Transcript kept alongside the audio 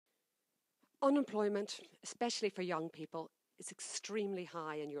Unemployment, especially for young people, is extremely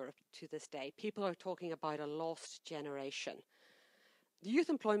high in Europe to this day. People are talking about a lost generation. The Youth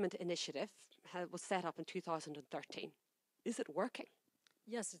Employment Initiative was set up in 2013. Is it working?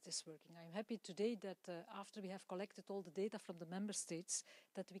 Yes, it is working. I'm happy today that after we have collected all the data from the member states,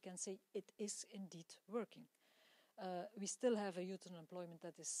 that we can say it is indeed working. We still have a youth unemployment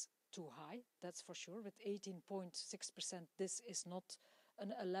that is too high, that's for sure. With 18.6%, this is not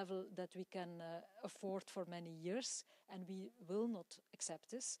a level that we can afford for many years, and we will not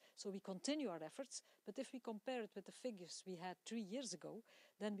accept this. So we continue our efforts. But if we compare it with the figures we had 3 years ago,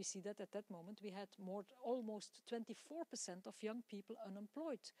 then we see that at that moment we had almost 24% of young people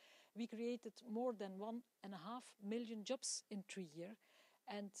unemployed. We created more than 1.5 million jobs in 3 years.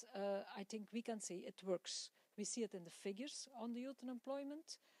 And I think we can say it works. We see it in the figures on the youth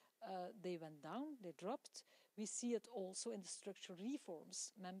unemployment. They went down, they dropped. We see it also in the structural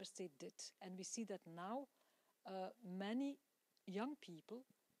reforms member states did. And we see that now many young people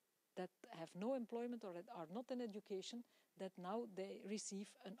that have no employment or that are not in education, that now they receive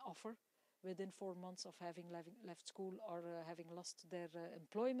an offer within 4 months of having left school or having lost their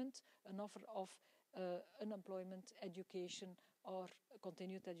employment, an offer of unemployment, education or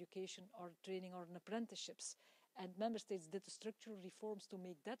continued education or training or apprenticeships. And member states did the structural reforms to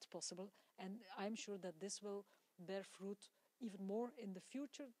make that possible, and I'm sure that this will bear fruit even more in the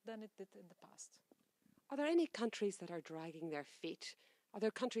future than it did in the past. Are there any countries that are dragging their feet? Are there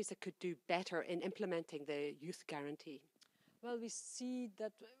countries that could do better in implementing the youth guarantee? Well, we see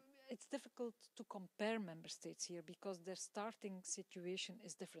that it's difficult to compare member states here because their starting situation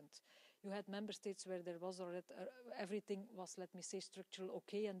is different. You had member states where there was already everything was, let me say, structural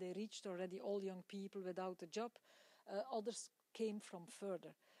okay, and they reached already all young people without a job. Others came from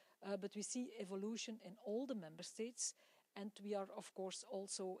further. But we see evolution in all the member states, and we are, of course,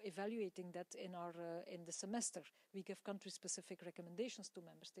 also evaluating that in the semester. We give country-specific recommendations to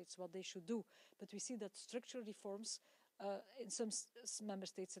member states what they should do. But we see that structural reforms in some member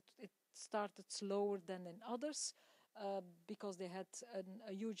states it started slower than in others because they had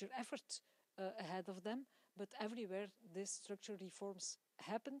a huger effort ahead of them. But everywhere these structural reforms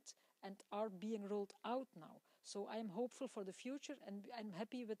happened and are being rolled out now. So I am hopeful for the future, and I'm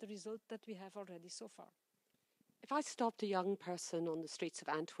happy with the result that we have already so far. If I stopped a young person on the streets of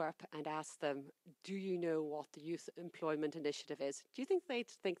Antwerp and asked them, do you know what the Youth Employment Initiative is? Do you think they'd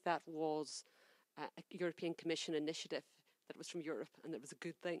think that was a European Commission initiative, that was from Europe and that was a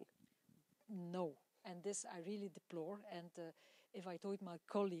good thing? No, and this I really deplore. And if I told my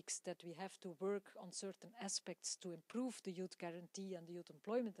colleagues that we have to work on certain aspects to improve the Youth Guarantee and the Youth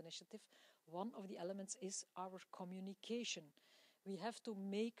Employment Initiative, one of the elements is our communication. We have to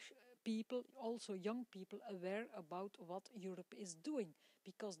make people, also young people, aware about what Europe is doing,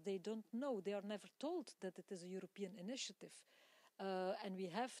 because they don't know, they are never told that it is a European initiative. And we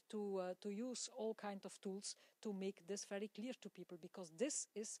have to use all kinds of tools to make this very clear to people, because this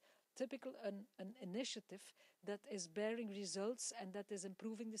is typical an initiative that is bearing results and that is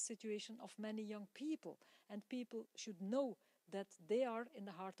improving the situation of many young people. And people should know that they are in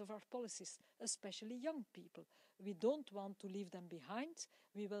the heart of our policies, especially young people. We don't want to leave them behind.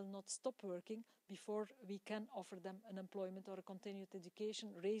 We will not stop working before we can offer them an employment or a continued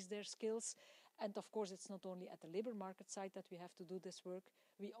education, raise their skills. And of course, it's not only at the labor market side that we have to do this work.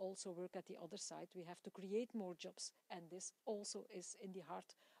 We also work at the other side. We have to create more jobs. And this also is in the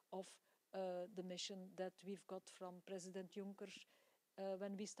heart of the mission that we've got from President Juncker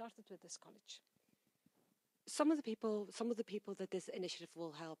when we started with this college. Some of the people that this initiative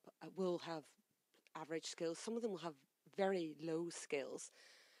will help will have average skills. Some of them will have very low skills.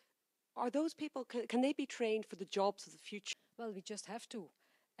 Are those people, can they be trained for the jobs of the future? Well, we just have to.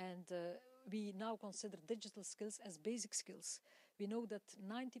 And we now consider digital skills as basic skills. We know that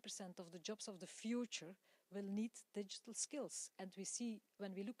 90% of the jobs of the future will need digital skills. And we see,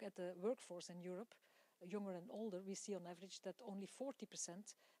 when we look at the workforce in Europe, younger and older, we see on average that only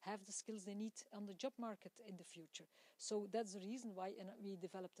 40% have the skills they need on the job market in the future. So that's the reason why we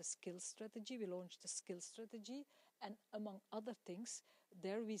developed a skills strategy. We launched a skills strategy, and among other things,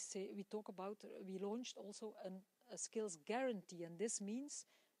 there we launched also a skills guarantee, and this means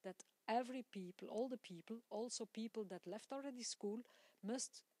that all the people, also people that left already school,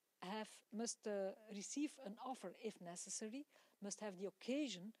 must receive an offer if necessary, must have the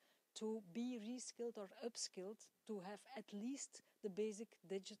occasion to be reskilled or upskilled, to have at least the basic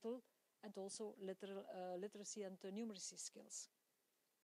digital and also literacy and numeracy skills.